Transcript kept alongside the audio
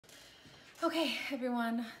Okay,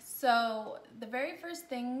 everyone, so the very first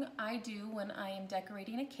thing I do when I am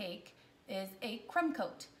decorating a cake is a crumb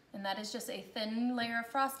coat, and that is just a thin layer of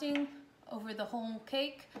frosting over the whole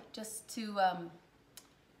cake just to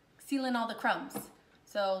seal in all the crumbs.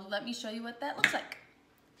 So let me show you what that looks like.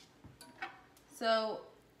 So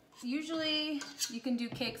usually you can do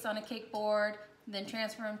cakes on a cake board, then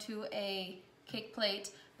transfer them to a cake plate,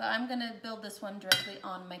 but I'm gonna build this one directly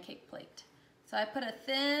on my cake plate. So I put a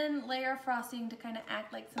thin layer of frosting to kind of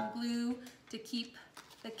act like some glue to keep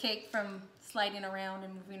the cake from sliding around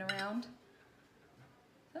and moving around.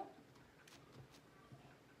 So,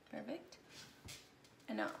 perfect.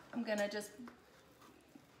 And now I'm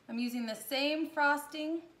using the same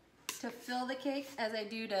frosting to fill the cake as I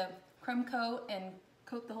do to crumb coat and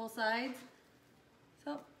coat the whole sides.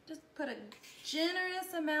 So just put a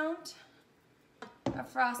generous amount of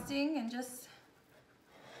frosting and just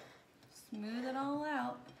smooth it all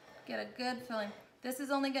out. Get a good filling. This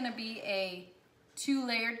is only going to be a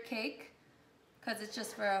 2-layered cake because it's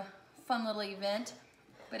just for a fun little event.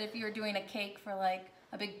 But if you're doing a cake for like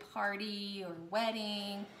a big party or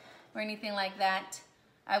wedding or anything like that,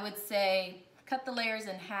 I would say cut the layers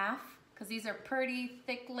in half because these are pretty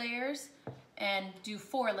thick layers, and do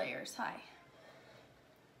 4 layers high.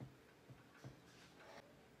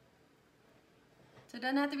 So it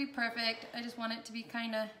doesn't have to be perfect. I just want it to be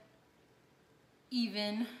kind of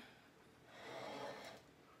even.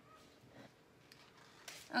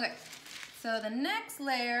 Okay, so the next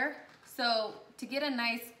layer, so to get a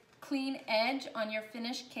nice clean edge on your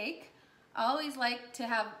finished cake, I always like to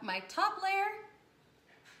have my top layer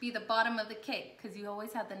be the bottom of the cake because you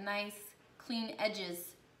always have the nice clean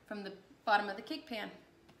edges from the bottom of the cake pan.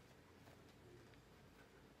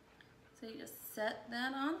 So you just set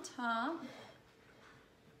that on top,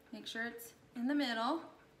 make sure it's in the middle.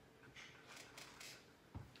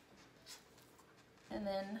 And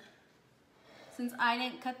then, since I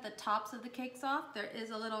didn't cut the tops of the cakes off, there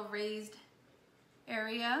is a little raised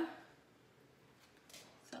area.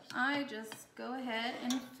 So I just go ahead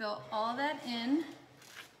and fill all that in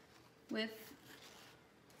with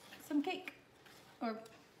some cake or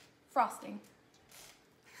frosting.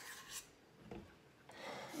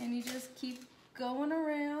 And you just keep going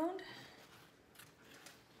around.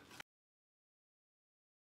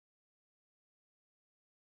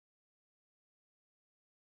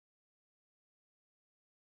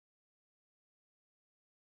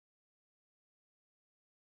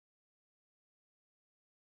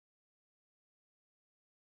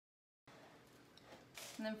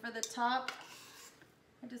 And then for the top,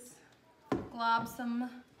 I just glob some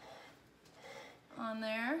on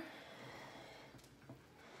there.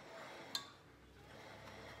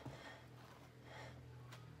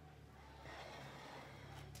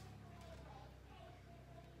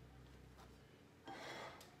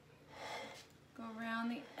 Go around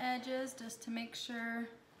the edges just to make sure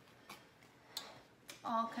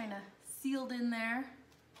all kind of sealed in there.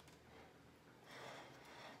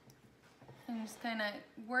 And just kind of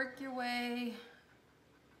work your way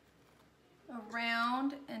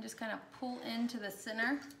around and just kind of pull into the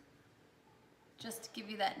center just to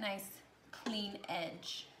give you that nice clean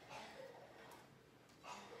edge.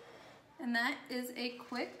 And that is a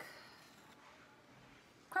quick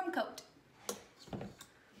crumb coat.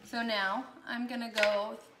 So now I'm gonna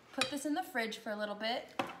go put this in the fridge for a little bit.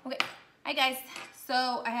 Okay, hi guys.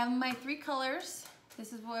 So I have my 3 colors.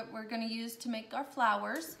 This is what we're gonna use to make our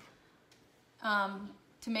flowers.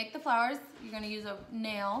 To make the flowers, you're going to use a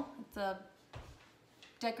nail. It's a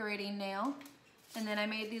decorating nail. And then I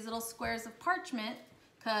made these little squares of parchment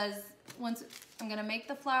because once I'm going to make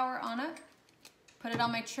the flower on it, put it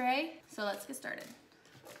on my tray. So let's get started.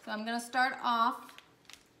 So I'm going to start off,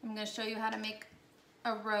 I'm going to show you how to make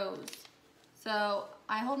a rose. So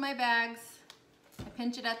I hold my bags, I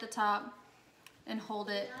pinch it at the top and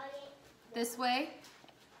hold it this way.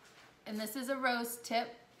 And this is a rose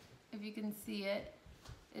tip. If you can see it,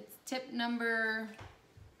 it's tip number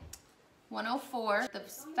 104. The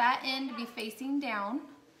fat end to be facing down.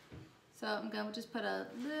 So I'm going to just put a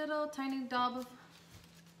little tiny daub of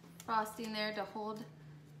frosting there to hold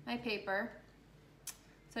my paper.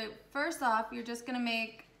 So first off, you're just going to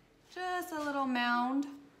make just a little mound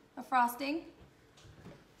of frosting.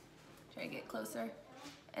 Try to get closer.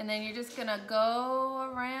 And then you're just going to go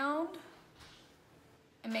around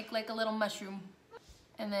and make like a little mushroom.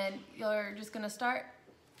 And then you're just gonna start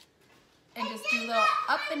and just do little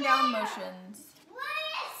up and down motions.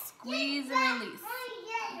 Squeeze and release.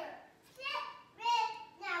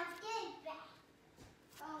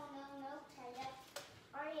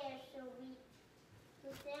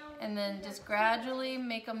 And and then just gradually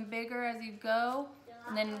make them bigger as you go.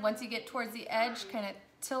 And then once you get towards the edge, kind of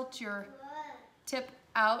tilt your tip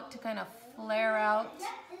out to kind of flare out.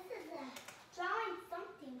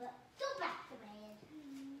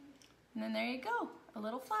 And then there you go, a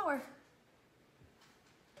little flower.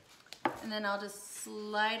 And then I'll just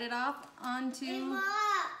slide it off onto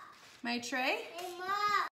my tray.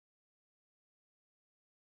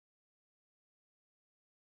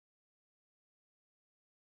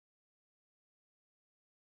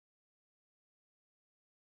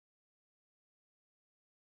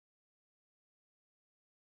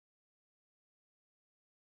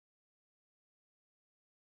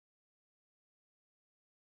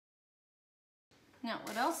 Now,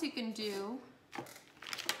 what else you can do,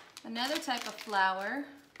 another type of flower,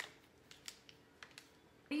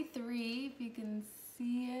 33, if you can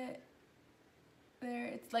see it there,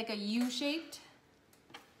 it's like a U-shaped.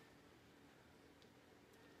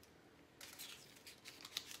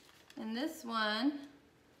 And this one,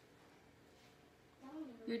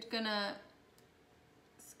 you're gonna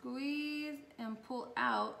squeeze and pull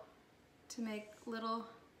out to make little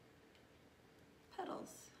petals.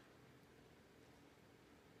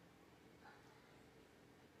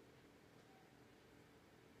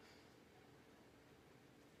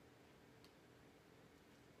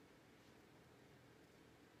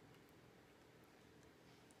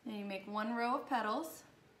 And you make one row of petals,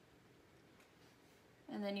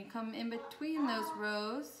 and then you come in between those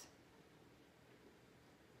rows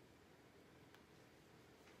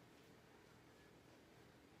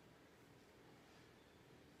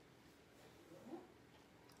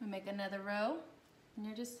and make another row, and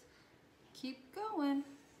you just keep going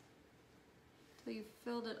until you've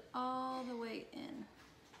filled it all the way in.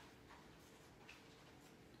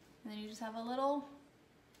 And then you just have a little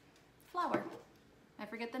flower. I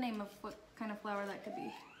forget the name of what kind of flower that could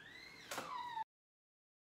be.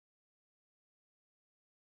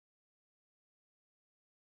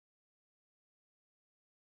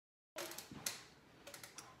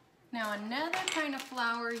 Now another kind of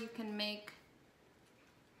flower you can make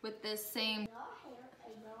with this same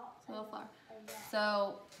little flower.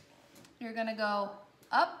 So you're gonna go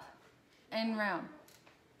up and round.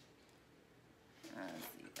 Let's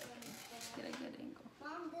see if I can get a good angle.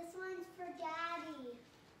 Mom, this one's for Daddy.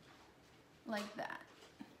 Like that.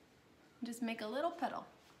 Just make a little petal.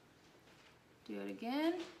 Do it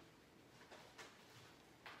again.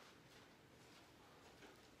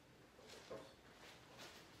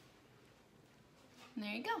 And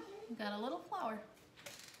there you go. You got a little flower.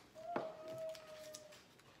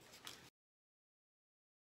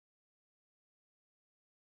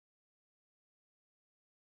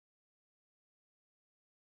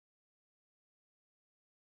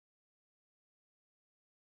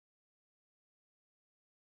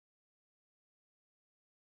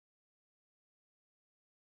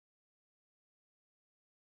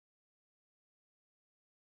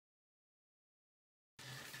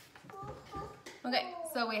 Okay,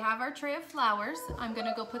 so we have our tray of flowers. I'm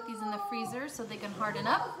gonna go put these in the freezer so they can harden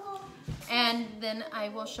up. And then I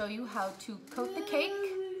will show you how to coat the cake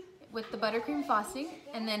with the buttercream frosting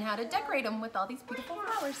and then how to decorate them with all these beautiful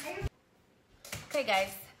flowers. Okay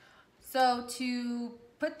guys, so to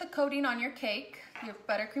put the coating on your cake, your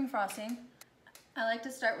buttercream frosting, I like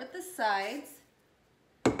to start with the sides.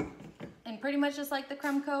 And pretty much just like the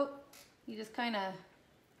crumb coat, you just kind of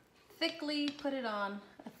thickly put it on,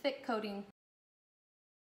 a thick coating.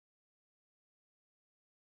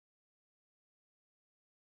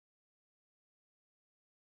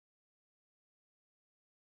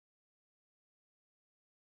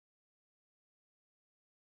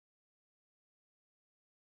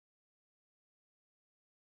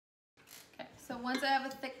 Okay, so once I have a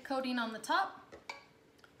thick coating on the top,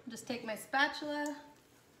 I'll just take my spatula,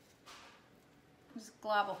 just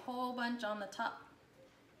glob a whole bunch on the top.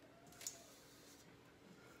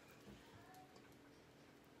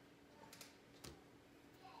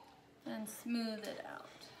 And smooth it out.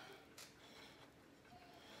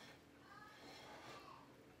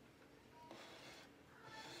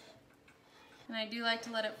 And I do like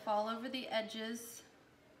to let it fall over the edges.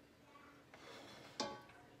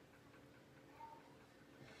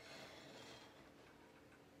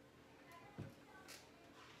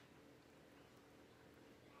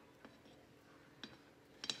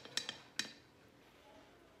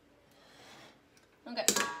 Okay,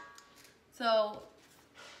 so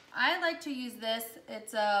I like to use this.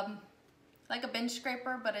 It's like a bench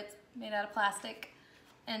scraper, but it's made out of plastic.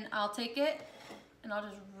 And I'll take it and I'll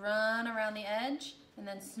just run around the edge and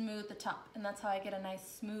then smooth the top. And that's how I get a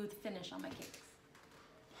nice smooth finish on my cakes.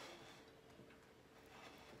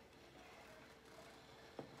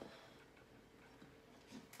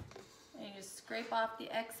 scrape off the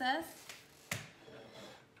excess.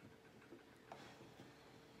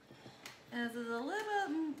 And this is a little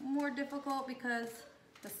bit more difficult because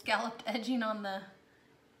the scalloped edging on the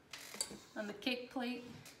cake plate.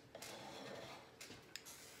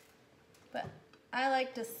 But I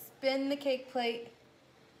like to spin the cake plate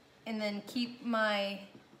and then keep my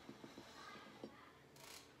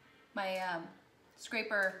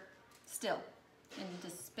scraper still and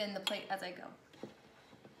just spin the plate as I go.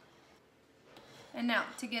 And now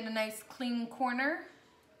to get a nice clean corner.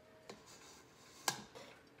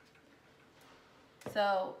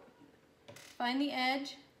 So find the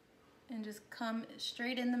edge and just come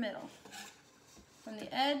straight in the middle. From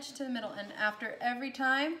the edge to the middle, and after every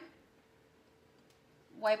time,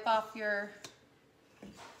 wipe off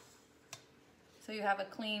so you have a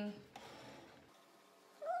clean.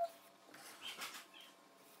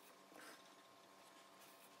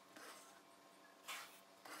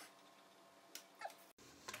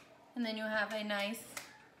 And then you have a nice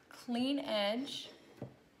clean edge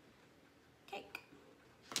cake.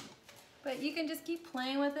 But you can just keep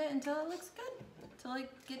playing with it until it looks good, until you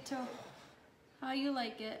get to how you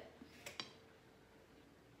like it.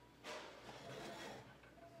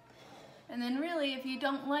 And then really, if you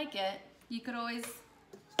don't like it, you could always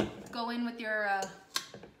go in with your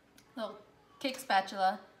little cake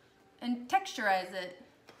spatula and texturize it.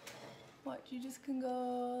 Watch, you just can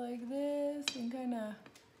go like this and kind of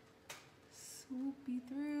swoopy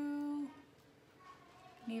through. You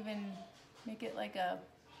can even make it like a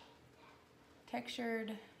textured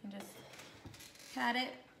and just pat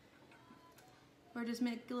it. Or just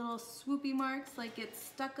make little swoopy marks like it's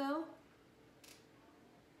stucco.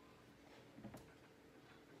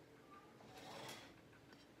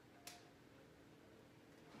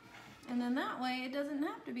 And then that way it doesn't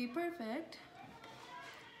have to be perfect.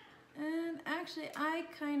 And actually I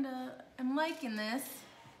kind of am liking this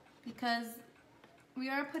because we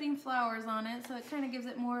are putting flowers on it, so it kind of gives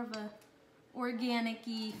it more of a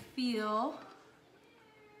organic-y feel.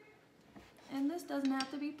 And this doesn't have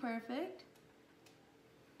to be perfect.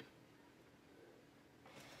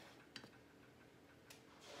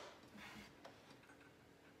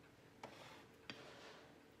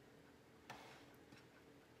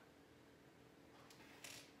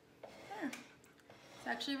 It's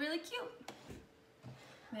actually really cute.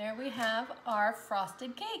 There we have our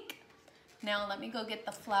frosted cake. Now let me go get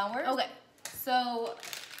the flowers. Okay, so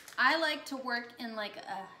I like to work in like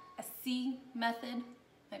a C method.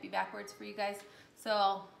 Might be backwards for you guys. So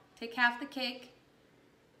I'll take half the cake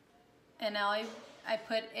and now I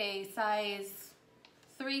put a size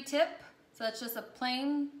 3 tip. So that's just a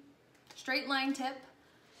plain straight line tip.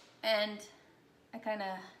 And I kind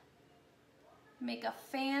of make a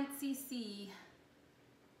fancy C.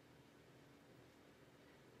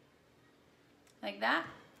 Like that.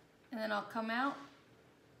 And then I'll come out,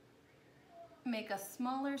 make a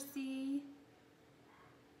smaller C.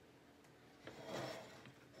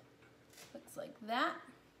 Looks like that.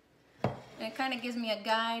 And it kind of gives me a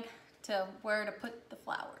guide to where to put the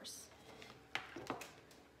flowers.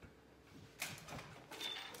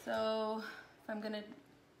 So if I'm gonna,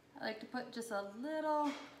 I like to put just a little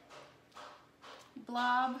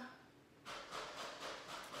blob.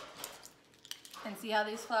 And see how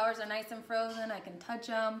these flowers are nice and frozen? I can touch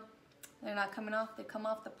them. They're not coming off. They come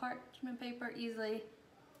off the parchment paper easily.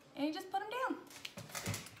 And you just put them down.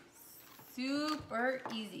 Super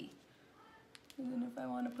easy. And then if I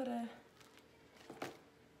want to put a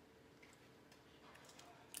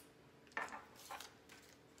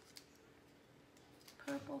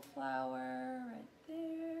purple flower right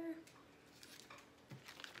there.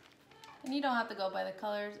 And you don't have to go by the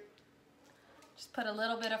colors. Just put a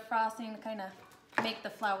little bit of frosting to kind of make the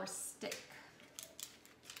flowers stick.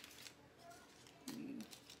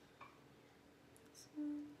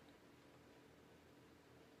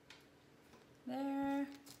 There.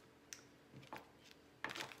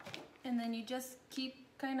 And then you just keep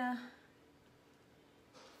kind of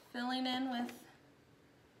filling in with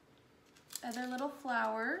other little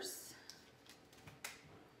flowers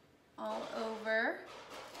all over.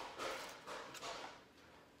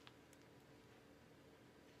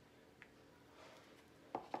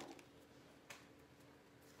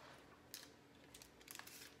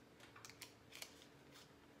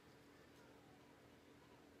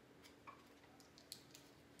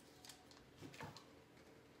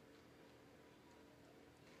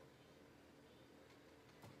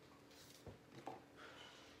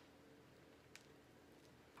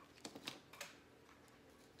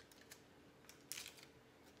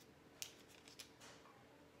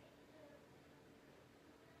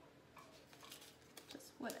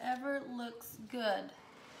 whatever looks good,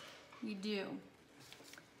 you do.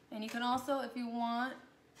 And you can also, if you want,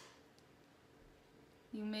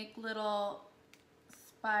 you make little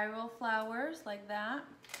spiral flowers like that.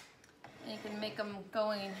 And you can make them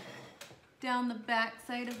going down the back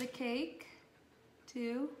side of the cake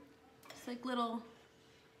too. Just like little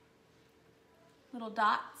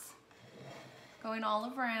dots going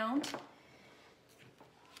all around.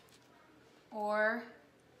 Or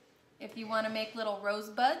if you want to make little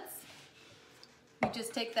rosebuds, you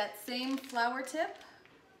just take that same flower tip,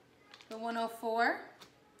 the 104,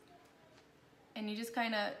 and you just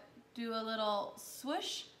kind of do a little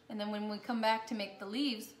swoosh, and then when we come back to make the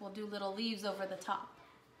leaves, we'll do little leaves over the top.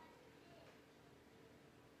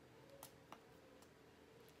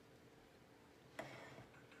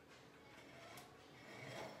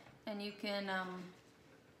 And you can,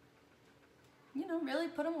 you know, really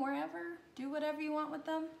put them wherever, do whatever you want with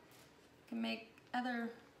them. You can make other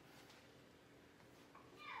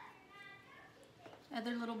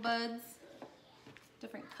little buds,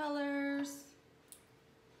 different colors.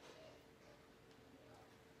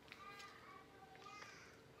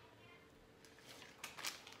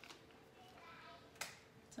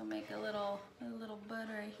 So make a little bud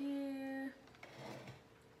right here.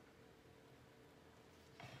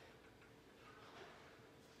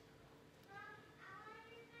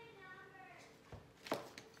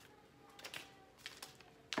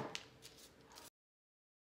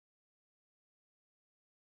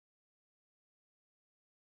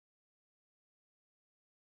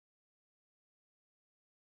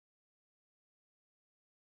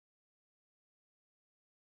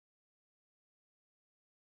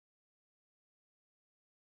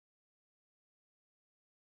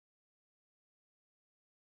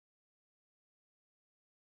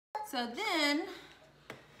 So then,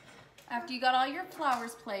 after you got all your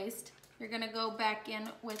flowers placed, you're gonna go back in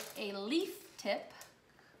with a leaf tip,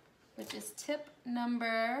 which is tip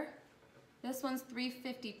number, this one's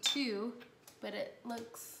 352, but it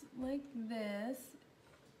looks like this.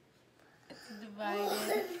 It's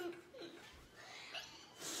divided.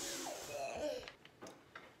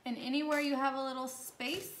 And anywhere you have a little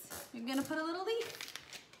space, you're gonna put a little leaf.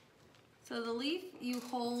 So the leaf, you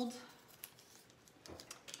hold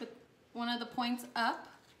one of the points up,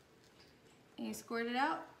 and you squirt it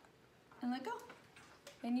out and let go.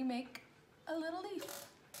 And you make a little leaf.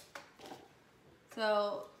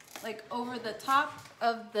 So like over the top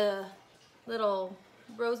of the little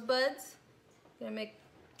rosebuds, you're gonna make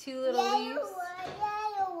two little leaves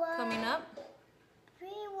coming up.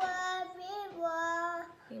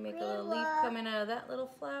 You make a little leaf coming out of that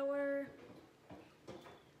little flower.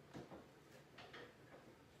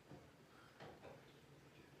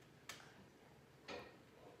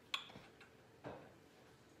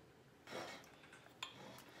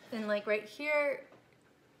 And like right here,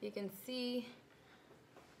 you can see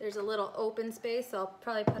there's a little open space, so I'll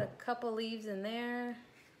probably put a couple leaves in there,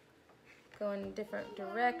 go in different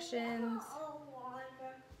directions.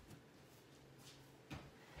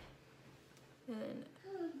 And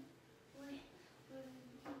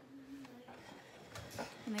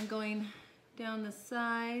then going down the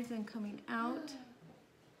sides and coming out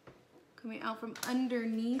from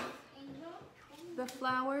underneath the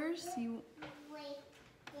flowers.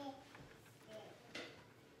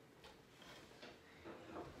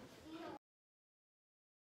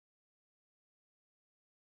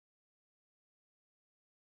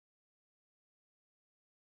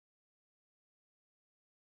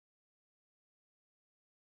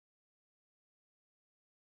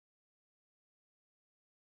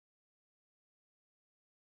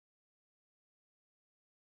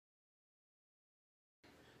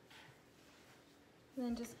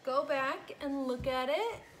 And then just go back and look at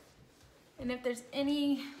it. And if there's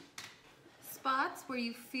any spots where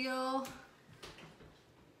you feel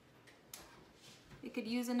you could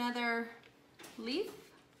use another leaf,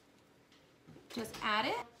 just add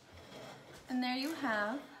it. And there you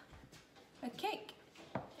have a cake.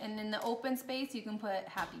 And in the open space, you can put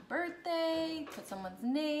happy birthday, put someone's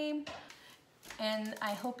name. And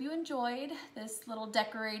I hope you enjoyed this little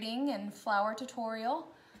decorating and flower tutorial.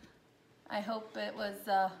 I hope it was,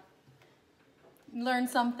 learned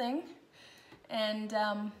something. And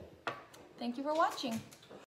thank you for watching.